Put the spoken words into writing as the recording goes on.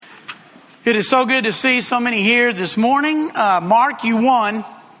It is so good to see so many here this morning. Mark, you won.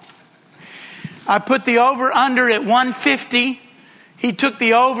 I put the over under at 150. He took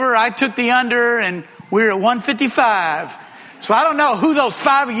the over, I took the under, and we're at 155. So I don't know who those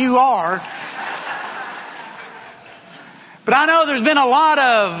 5 of you are. But I know there's been a lot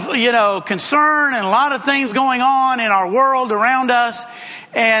of, concern and a lot of things going on in our world around us.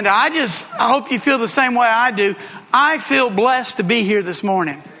 And I hope you feel the same way I do. I feel blessed to be here this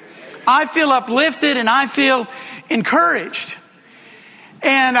morning. I feel uplifted and I feel encouraged.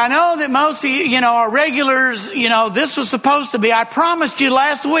 And I know that most of you, our regulars, this was supposed to be, I promised you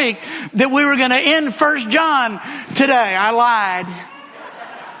last week that we were going to end 1 John today. I lied.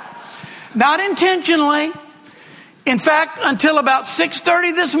 Not intentionally. In fact, until about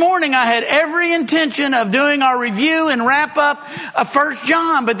 6:30 this morning, I had every intention of doing our review and wrap up of 1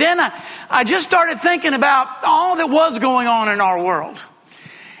 John. But then I just started thinking about all that was going on in our world.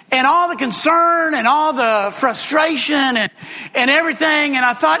 And all the concern and all the frustration and everything. And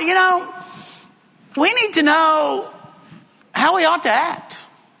I thought, we need to know how we ought to act.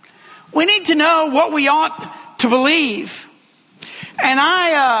 We need to know what we ought to believe. And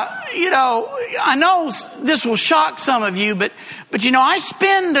I know this will shock some of you, but I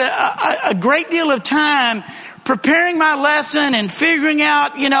spend a great deal of time preparing my lesson and figuring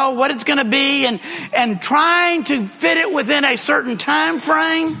out, what it's going to be and trying to fit it within a certain time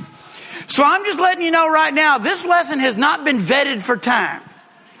frame. So I'm just letting you know right now, this lesson has not been vetted for time.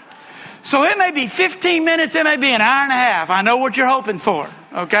 So it may be 15 minutes, it may be an hour and a half. I know what you're hoping for,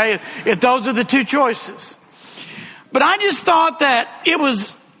 okay? If those are the two choices. But I just thought that it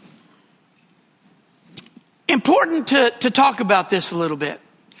was important to talk about this a little bit.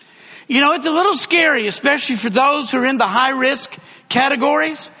 It's a little scary, especially for those who are in the high risk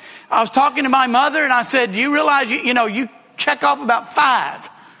categories. I was talking to my mother and I said, do you realize, you check off about 5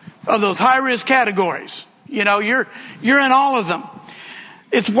 of those high risk categories. You're in all of them.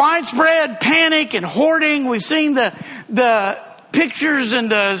 It's widespread panic and hoarding. We've seen the pictures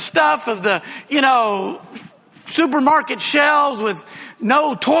and the stuff of the, supermarket shelves with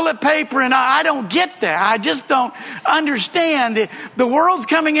no toilet paper, and I don't get that. I just don't understand. The world's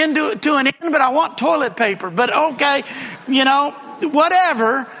coming to an end, but I want toilet paper. But okay,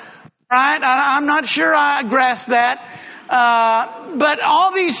 whatever, right? I'm not sure I grasp that. But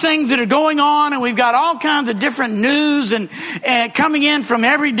all these things that are going on, and we've got all kinds of different news and coming in from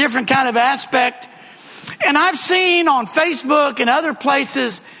every different kind of aspect. And I've seen on Facebook and other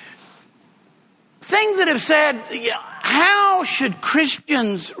places things that have said, how should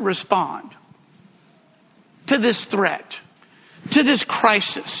Christians respond to this threat, to this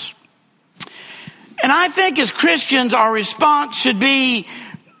crisis? And I think as Christians, our response should be,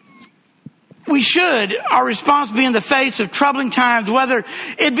 our response be in the face of troubling times, whether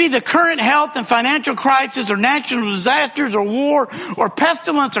it be the current health and financial crisis or natural disasters or war or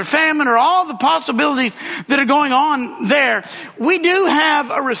pestilence or famine or all the possibilities that are going on there. We do have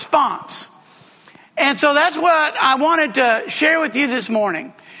a response. And so that's what I wanted to share with you this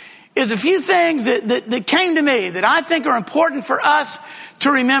morning, is a few things that came to me that I think are important for us to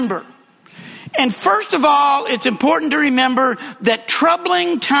remember. And first of all, it's important to remember that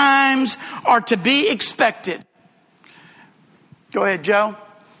troubling times are to be expected. Go ahead, Joe.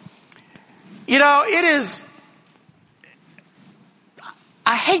 It is,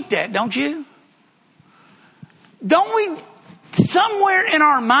 I hate that, don't you? Don't we somewhere in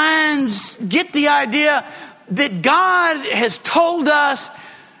our minds get the idea that God has told us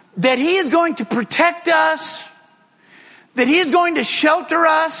that He is going to protect us, that He is going to shelter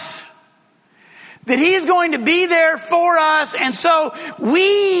us, that He is going to be there for us. And so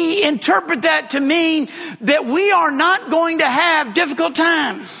we interpret that to mean that we are not going to have difficult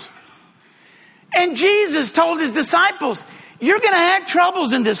times. And Jesus told His disciples, you're going to have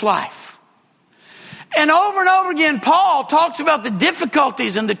troubles in this life. And over again, Paul talks about the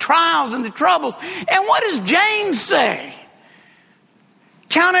difficulties and the trials and the troubles. And what does James say?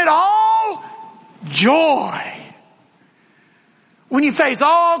 Count it all joy when you face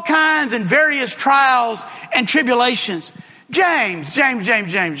all kinds and various trials and tribulations. James,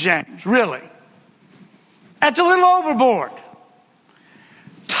 really? That's a little overboard.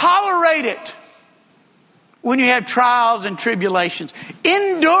 Tolerate it when you have trials and tribulations.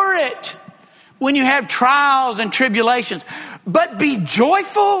 Endure it when you have trials and tribulations. But be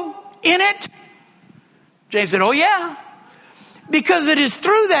joyful in it. James said, oh yeah. Because it is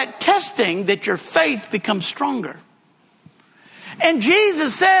through that testing that your faith becomes stronger. And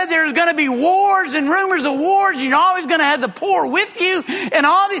Jesus said there's going to be wars and rumors of wars. You're always going to have the poor with you and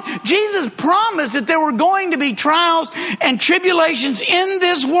all these. Jesus promised that there were going to be trials and tribulations in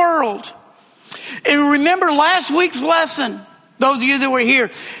this world. And remember last week's lesson, those of you that were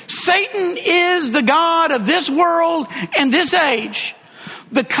here, Satan is the god of this world and this age.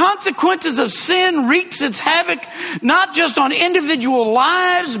 The consequences of sin wreaks its havoc not just on individual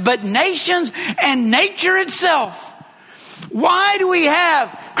lives, but nations and nature itself. Why do we have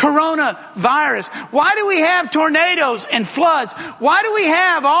coronavirus? Why do we have tornadoes and floods? Why do we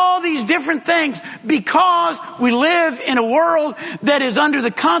have all these different things? Because we live in a world that is under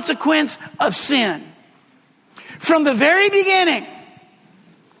the consequence of sin. From the very beginning,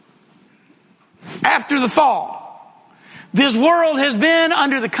 after the fall, this world has been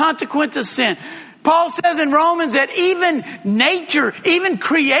under the consequence of sin. Paul says in Romans that even nature, even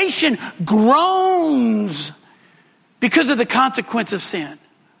creation groans because of the consequence of sin.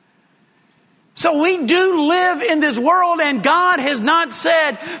 So we do live in this world, and God has not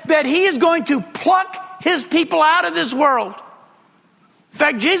said that He is going to pluck His people out of this world. In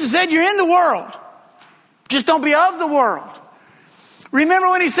fact, Jesus said, you're in the world. Just don't be of the world. Remember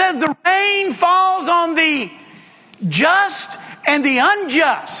when He says the rain falls on the just and the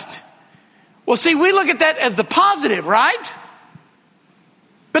unjust. Well, see, we look at that as the positive, right?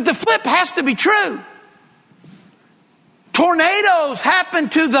 But the flip has to be true. Tornadoes happen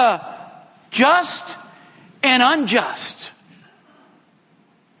to the just and unjust.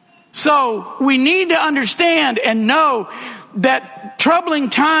 So we need to understand and know that troubling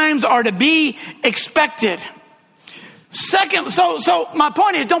times are to be expected. Second, so my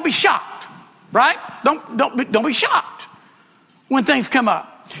point is, don't be shocked, right? Don't be shocked when things come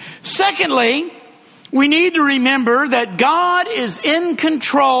up. Secondly, we need to remember that God is in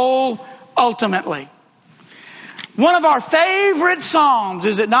control ultimately. One of our favorite psalms,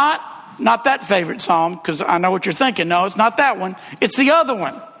 is it not? Not that favorite psalm, because I know what you're thinking. No, it's not that one. It's the other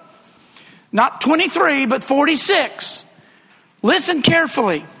one. Not 23, but 46. Listen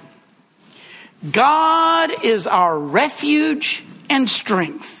carefully. God is our refuge and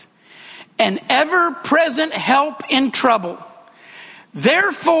strength, an ever-present help in trouble.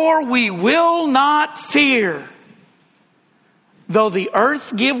 Therefore we will not fear, though the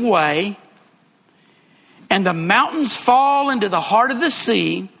earth give way, and the mountains fall into the heart of the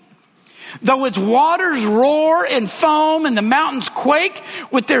sea, though its waters roar and foam, and the mountains quake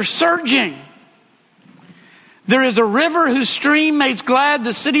with their surging. There is a river whose stream makes glad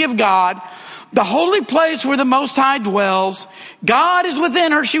the city of God, the holy place where the Most High dwells. God is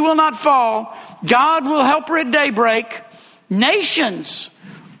within her, she will not fall. God will help her at daybreak. Nations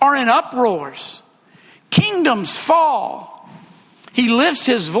are in uproars. Kingdoms fall. He lifts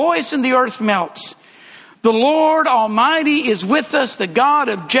His voice and the earth melts. The Lord Almighty is with us. The God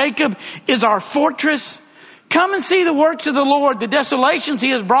of Jacob is our fortress. Come and see the works of the Lord, the desolations He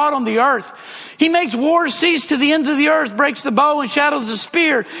has brought on the earth. He makes wars cease to the ends of the earth, breaks the bow and shatters the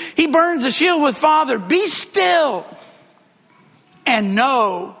spear. He burns the shield with fire. Be still and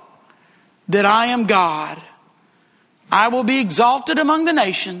know that I am God. I will be exalted among the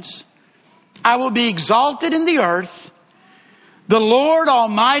nations. I will be exalted in the earth. The Lord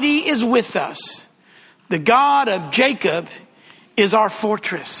Almighty is with us. The God of Jacob is our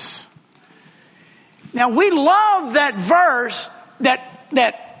fortress. Now we love that verse,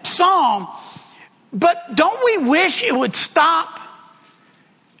 that psalm, but don't we wish it would stop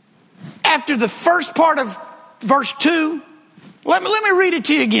after the first part of verse 2? Let me read it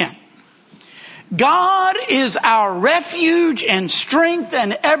to you again. God is our refuge and strength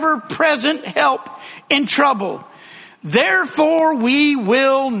and ever-present help in trouble. Therefore we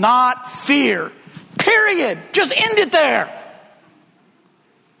will not fear. Period. Just end it there.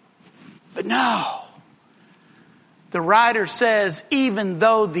 But no. The writer says, even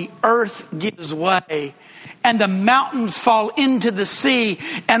though the earth gives way and the mountains fall into the sea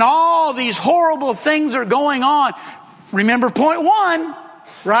and all these horrible things are going on. Remember point 1,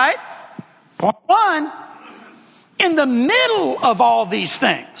 right? Point 1. In the middle of all these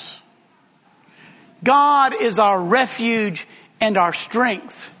things, God is our refuge and our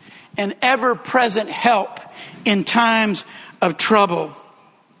strength, an ever-present help in times of trouble.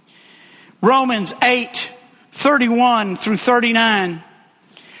 Romans 8:31 through 39.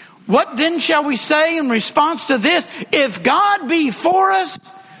 What then shall we say in response to this? If God be for us,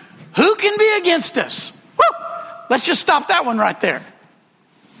 who can be against us? Woo! Let's just stop that one right there.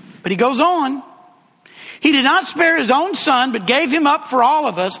 But he goes on. He did not spare His own Son, but gave Him up for all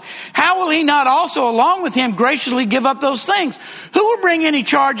of us. How will He not also, along with Him, graciously give up those things? Who will bring any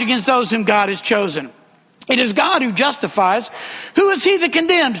charge against those whom God has chosen? It is God who justifies. Who is He that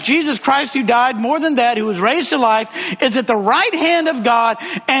condemns? Jesus Christ, who died, more than that, who was raised to life, is at the right hand of God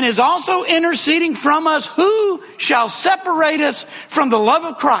and is also interceding from us. Who shall separate us from the love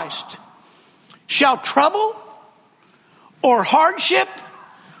of Christ? shall trouble or hardship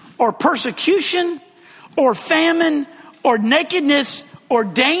or persecution or famine or nakedness or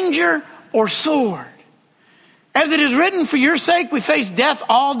danger or sword. As it is written, for your sake we face death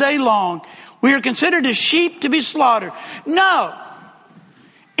all day long. We are considered as sheep to be slaughtered. No,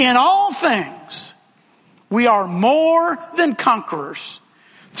 in all things we are more than conquerors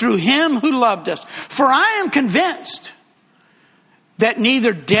through him who loved us. For I am convinced that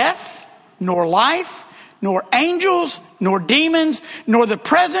neither death, nor life, nor angels, nor demons, nor the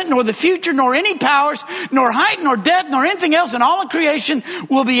present, nor the future, nor any powers, nor height, nor depth, nor anything else in all of creation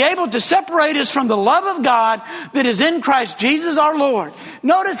will be able to separate us from the love of God that is in Christ Jesus our Lord.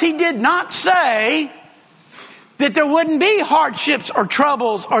 Notice he did not say that there wouldn't be hardships or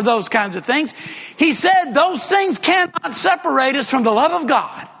troubles or those kinds of things. He said those things cannot separate us from the love of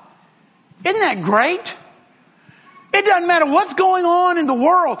God. Isn't that great? It doesn't matter what's going on in the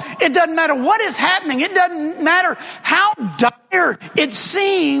world. It doesn't matter what is happening. It doesn't matter how dire it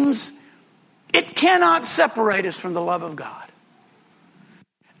seems. It cannot separate us from the love of God.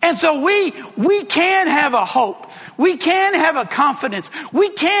 And so we can have a hope. We can have a confidence. We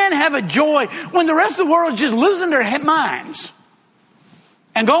can have a joy when the rest of the world is just losing their minds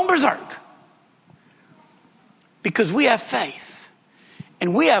and going berserk. Because we have faith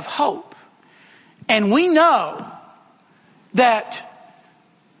and we have hope. And we know that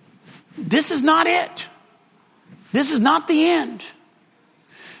this is not it. This is not the end.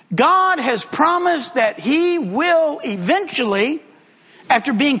 God has promised that he will eventually,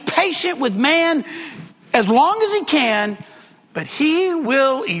 after being patient with man as long as he can, but he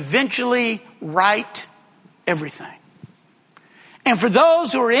will eventually right everything. And for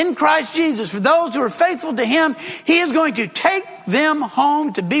those who are in Christ Jesus, for those who are faithful to him, he is going to take them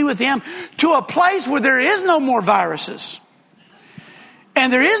home to be with him to a place where there is no more viruses.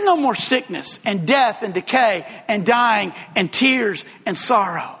 And there is no more sickness and death and decay and dying and tears and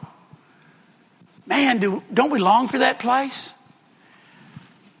sorrow. Man, don't we long for that place?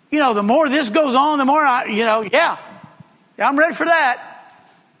 You know, the more this goes on, the more I'm ready for that.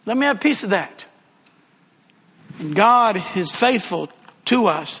 Let me have a piece of that. And God is faithful to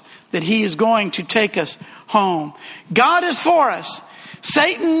us that he is going to take us home. God is for us.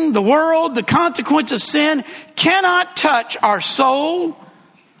 Satan, the world, the consequence of sin cannot touch our soul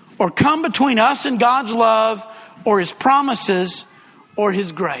or come between us and God's love or his promises or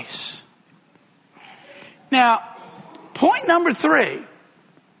his grace. Now, point number 3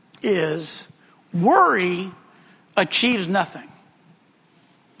 is worry achieves nothing.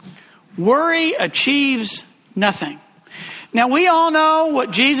 Worry achieves nothing. Now, we all know what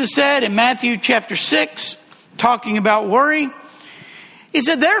Jesus said in Matthew chapter 6, talking about worry. He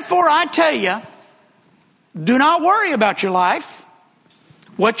said, therefore, I tell you, do not worry about your life,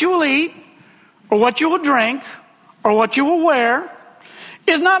 what you will eat, or what you will drink, or what you will wear.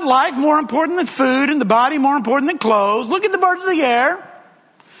 Is not life more important than food, and the body more important than clothes? Look at the birds of the air.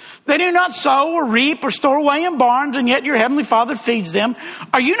 They do not sow or reap or store away in barns, and yet your heavenly Father feeds them.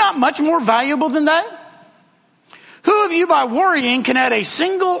 Are you not much more valuable than they? Who of you by worrying can add a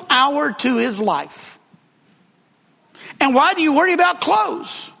single hour to his life? And why do you worry about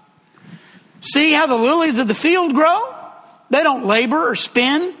clothes? See how the lilies of the field grow? They don't labor or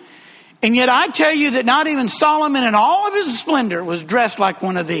spin. And yet I tell you that not even Solomon in all of his splendor was dressed like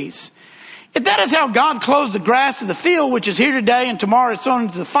one of these. If that is how God clothes the grass of the field, which is here today and tomorrow is thrown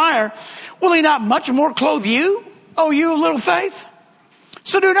into the fire, will he not much more clothe you, O you of little faith?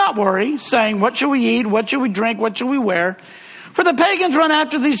 So do not worry, saying, what shall we eat? What shall we drink? What shall we wear? For the pagans run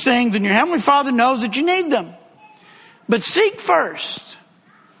after these things, and your heavenly Father knows that you need them. But seek first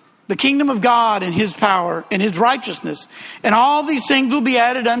the kingdom of God and his power and his righteousness, and all these things will be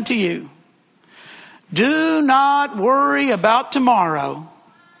added unto you. Do not worry about tomorrow,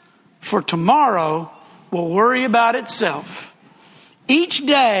 for tomorrow will worry about itself. Each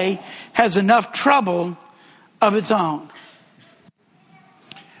day has enough trouble of its own.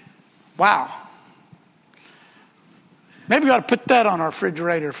 Wow. Maybe we ought to put that on our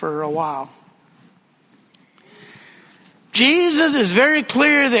refrigerator for a while. Jesus is very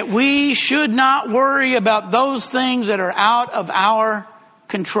clear that we should not worry about those things that are out of our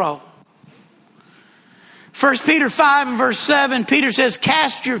control. 1 Peter 5 and verse 7, Peter says,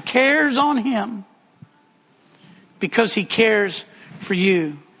 cast your cares on him because he cares for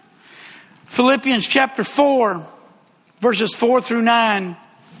you. Philippians chapter 4, verses 4 through 9.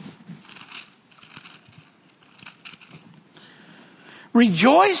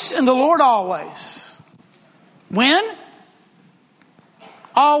 Rejoice in the Lord always. When?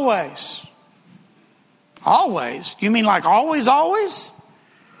 Always. Always? You mean like always, always?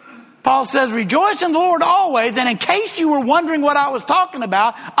 Paul says, rejoice in the Lord always. And in case you were wondering what I was talking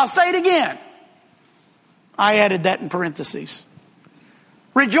about, I'll say it again. I added that in parentheses.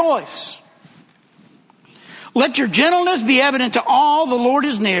 Rejoice. Let your gentleness be evident to all. The Lord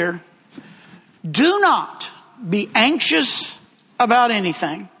is near. Do not be anxious about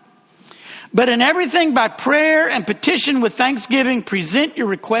anything, but in everything by prayer and petition with thanksgiving, present your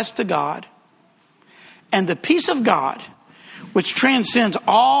request to God. And the peace of God, which transcends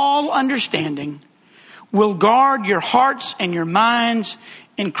all understanding, will guard your hearts and your minds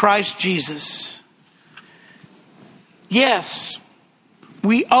in Christ Jesus. Yes,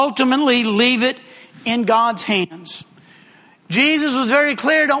 we ultimately leave it in God's hands. Jesus was very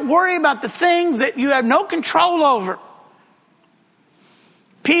clear. Don't worry about the things that you have no control over.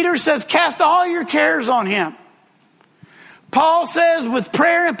 Peter says, cast all your cares on him. Paul says, with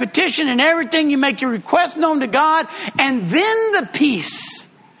prayer and petition and everything, you make your request known to God, and then the peace,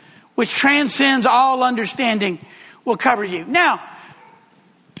 which transcends all understanding, will cover you. Now,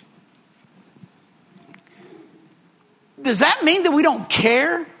 does that mean that we don't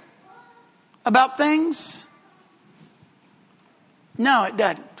care about things? No, it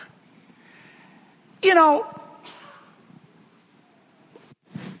doesn't. You know,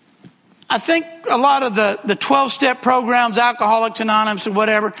 I think a lot of the 12-step programs, Alcoholics Anonymous or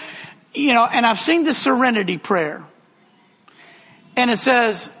whatever, you know, and I've seen the Serenity Prayer. And it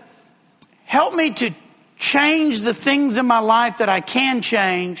says, help me to change the things in my life that I can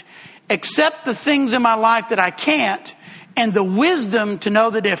change, accept the things in my life that I can't, and the wisdom to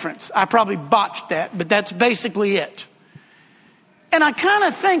know the difference. I probably botched that, but that's basically it. And I kind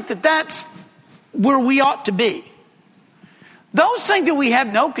of think that that's where we ought to be. Those things that we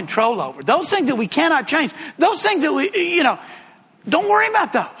have no control over, those things that we cannot change, those things that we, you know, don't worry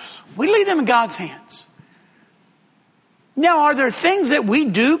about those. We leave them in God's hands. Now, are there things that we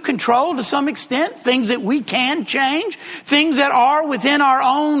do control to some extent? Things that we can change? Things that are within our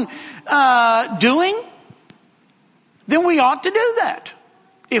own doing? Then we ought to do that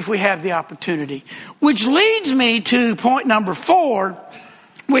if we have the opportunity. Which leads me to point number 4,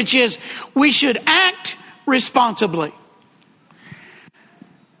 which is we should act responsibly.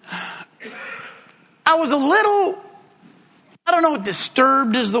 I was a little, I don't know what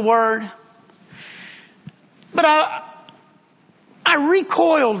disturbed is the word, but I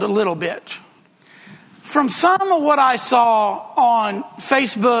recoiled a little bit from some of what I saw on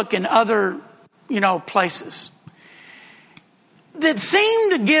Facebook and other, places that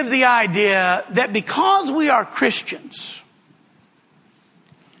seemed to give the idea that because we are Christians,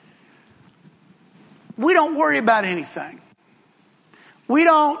 we don't worry about anything. We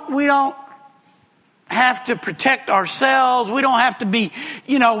don't have to protect ourselves. We don't have to be,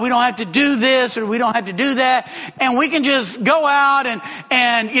 we don't have to do this or we don't have to do that. And we can just go out and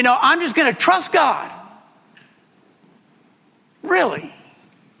I'm just going to trust God. Really?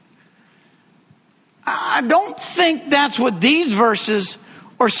 I don't think that's what these verses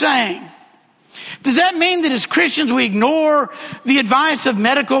are saying. Does that mean that as Christians we ignore the advice of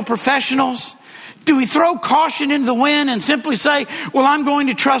medical professionals? Do we throw caution into the wind and simply say, well, I'm going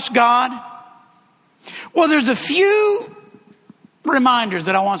to trust God? Well, there's a few reminders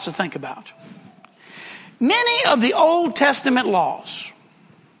that I want us to think about. Many of the Old Testament laws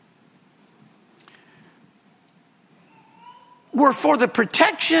were for the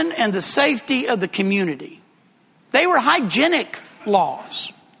protection and the safety of the community. They were hygienic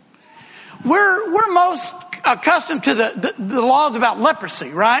laws. We're most accustomed to the laws about leprosy,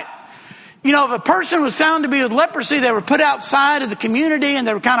 right? If a person was found to be with leprosy, they were put outside of the community and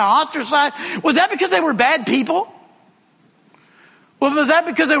they were kind of ostracized. Was that because they were bad people? Well, was that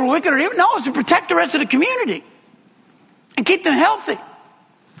because they were wicked or evil? No, it's to protect the rest of the community and keep them healthy.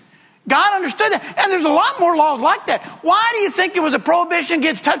 God understood that. And there's a lot more laws like that. Why do you think there was a prohibition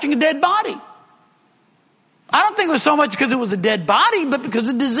against touching a dead body? I don't think it was so much because it was a dead body, but because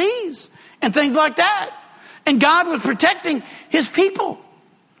of disease and things like that. And God was protecting his people.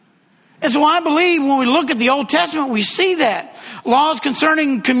 And so I believe when we look at the Old Testament, we see that. Laws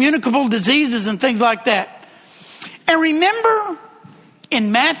concerning communicable diseases and things like that. And remember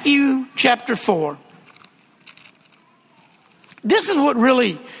in Matthew chapter 4, this is what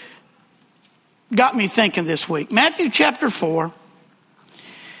really got me thinking this week. Matthew chapter 4.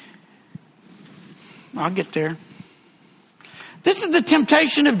 I'll get there. This is the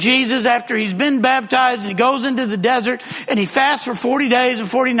temptation of Jesus after he's been baptized and he goes into the desert and he fasts for 40 days and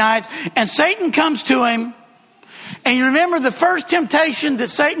 40 nights and Satan comes to him. And you remember the first temptation that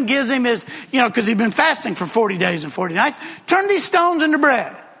Satan gives him is, because he'd been fasting for 40 days and 40 nights, turn these stones into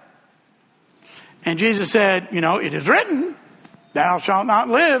bread. And Jesus said, it is written, Thou shalt not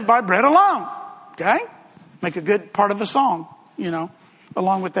live by bread alone. Okay? Make a good part of a song,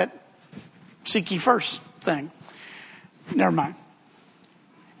 along with that seek ye first thing. Never mind.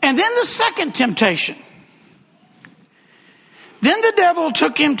 And then the second temptation. Then the devil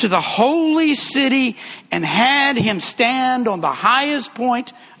took him to the holy city and had him stand on the highest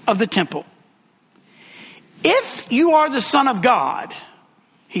point of the temple. If you are the Son of God,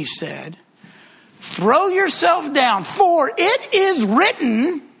 he said, throw yourself down, for it is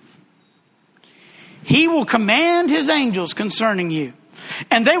written, he will command his angels concerning you,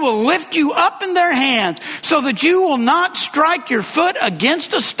 and they will lift you up in their hands so that you will not strike your foot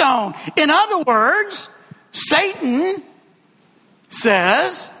against a stone. In other words, Satan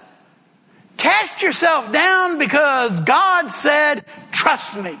says, cast yourself down because God said,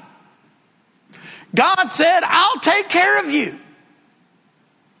 trust me. God said, I'll take care of you.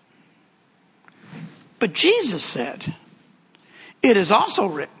 But Jesus said, it is also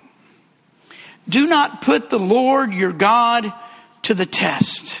written, do not put the Lord your God to the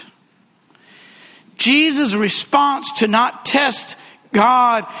test. Jesus' response to not test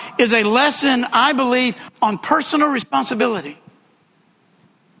God is a lesson, I believe, on personal responsibility.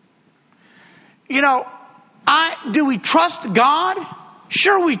 Do we trust God?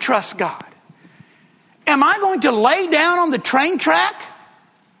 Sure, we trust God. Am I going to lay down on the train track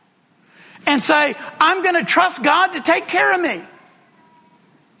and say, I'm going to trust God to take care of me?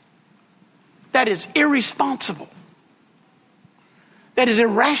 That is irresponsible. That is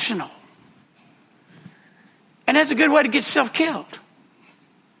irrational. And that's a good way to get yourself killed.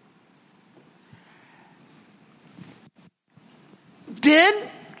 Did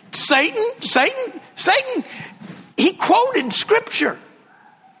Satan, he quoted Scripture.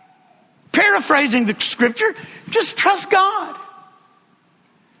 Paraphrasing the Scripture, just trust God.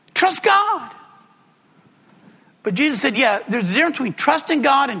 Trust God. But Jesus said, there's a difference between trusting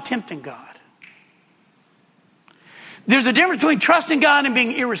God and tempting God. There's a difference between trusting God and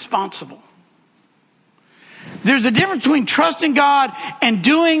being irresponsible. There's a difference between trusting God and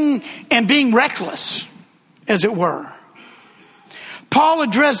being reckless, as it were. Paul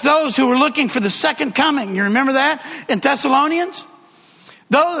addressed those who were looking for the second coming. You remember that in Thessalonians?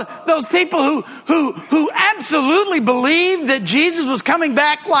 Those people who absolutely believed that Jesus was coming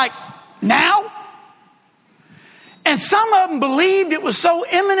back like now. And some of them believed it was so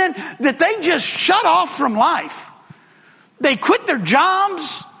imminent that they just shut off from life. They quit their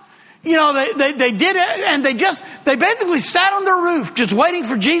jobs. They did it, and they basically sat on their roof just waiting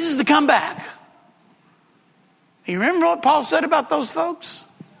for Jesus to come back. You remember what Paul said about those folks?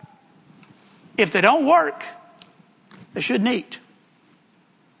 If they don't work, they shouldn't eat.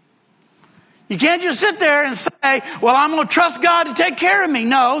 You can't just sit there and say, well, I'm going to trust God to take care of me.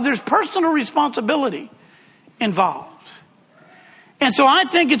 No, there's personal responsibility involved. And so I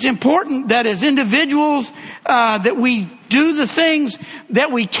think it's important that as individuals, that we do the things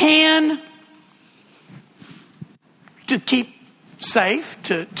that we can to keep safe,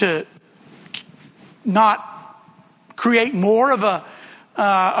 to not create more of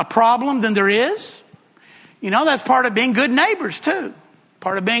a problem than there is. That's part of being good neighbors too.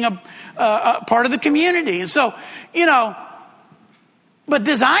 Part of being a part of the community. And so, but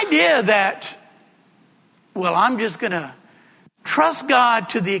this idea that, well, I'm just going to trust God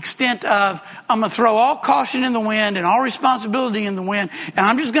to the extent of I'm going to throw all caution in the wind and all responsibility in the wind, and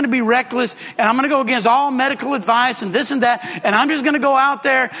I'm just going to be reckless, and I'm going to go against all medical advice and this and that, and I'm just going to go out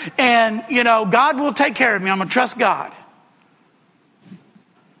there and, God will take care of me. I'm going to trust God.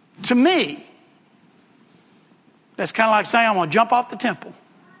 To me, that's kind of like saying I'm going to jump off the temple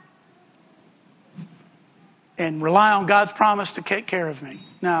and rely on God's promise to take care of me.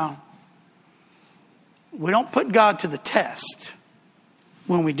 No. We don't put God to the test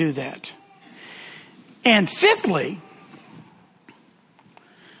when we do that. And fifthly,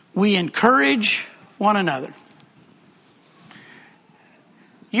 we encourage one another.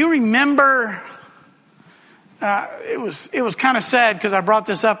 You remember, it was kind of sad because I brought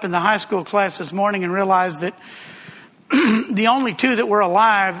this up in the high school class this morning and realized that the only two that were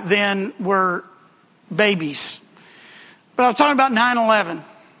alive then were babies. But I was talking about 9/11.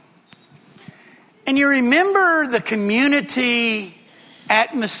 And you remember the community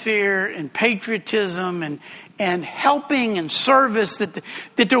atmosphere and patriotism and helping and service that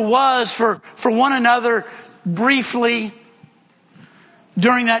there was for one another briefly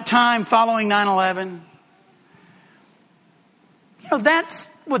during that time following 9/11. That's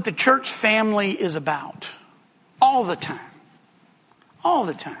what the church family is about. All the time. All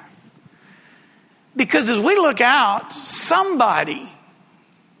the time. Because as we look out, somebody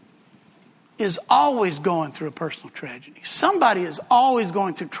is always going through a personal tragedy. Somebody is always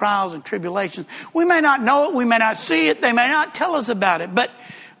going through trials and tribulations. We may not know it. We may not see it. They may not tell us about it. But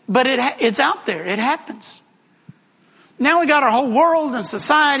it's out there. It happens. Now we got our whole world and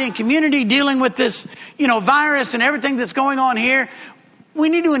society and community dealing with this, virus and everything that's going on here. We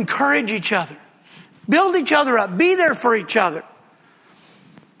need to encourage each other. Build each other up. Be there for each other.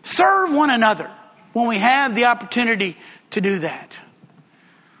 Serve one another when we have the opportunity to do that.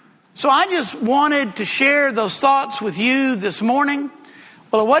 So I just wanted to share those thoughts with you this morning.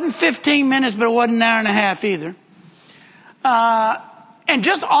 Well, it wasn't 15 minutes, but it wasn't an hour and a half either. And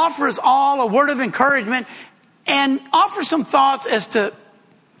just offer us all a word of encouragement and offer some thoughts as to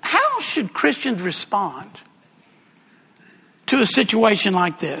how should Christians respond to a situation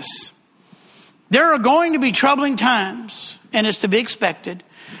like this. There are going to be troubling times, and it's to be expected,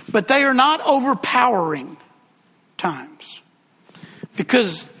 but they are not overpowering times.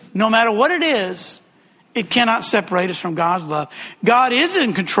 Because no matter what it is, it cannot separate us from God's love. God is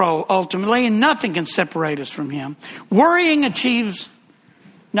in control ultimately, and nothing can separate us from Him. Worrying achieves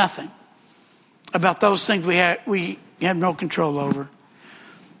nothing about those things we have no control over.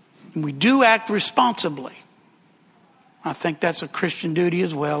 And we do act responsibly. I think that's a Christian duty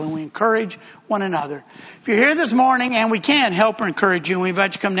as well, and we encourage one another. If you're here this morning and we can help or encourage you, we invite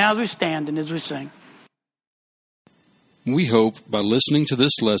you to come now as we stand and as we sing. We hope by listening to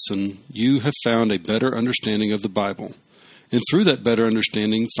this lesson, you have found a better understanding of the Bible, and through that better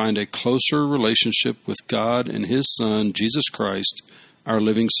understanding, find a closer relationship with God and His Son, Jesus Christ, our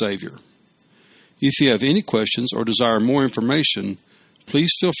living Savior. If you have any questions or desire more information,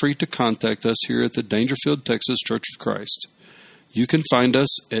 please feel free to contact us here at the Dangerfield, Texas Church of Christ. You can find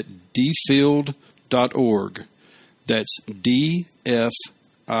us at dfield.org. That's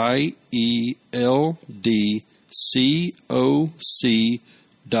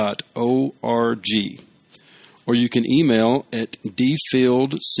DFIELDCOC.org. Or you can email at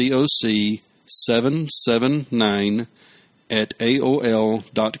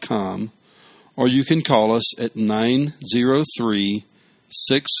dfieldcoc779@aol.com. Or you can call us at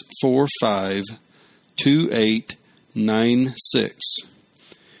 903-645-2896.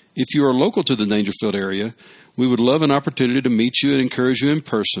 If you are local to the Dangerfield area, we would love an opportunity to meet you and encourage you in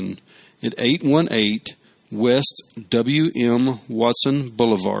person at 818 West W.M. Watson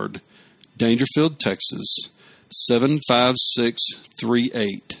Boulevard, Dangerfield, Texas,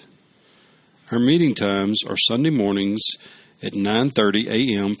 75638. Our meeting times are Sunday mornings at 9:30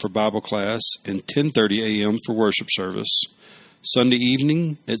 a.m. for Bible class and 10:30 a.m. for worship service, Sunday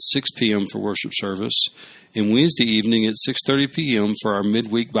evening at 6 p.m. for worship service, and Wednesday evening at 6:30 p.m. for our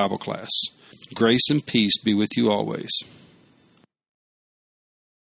midweek Bible class. Grace and peace be with you always.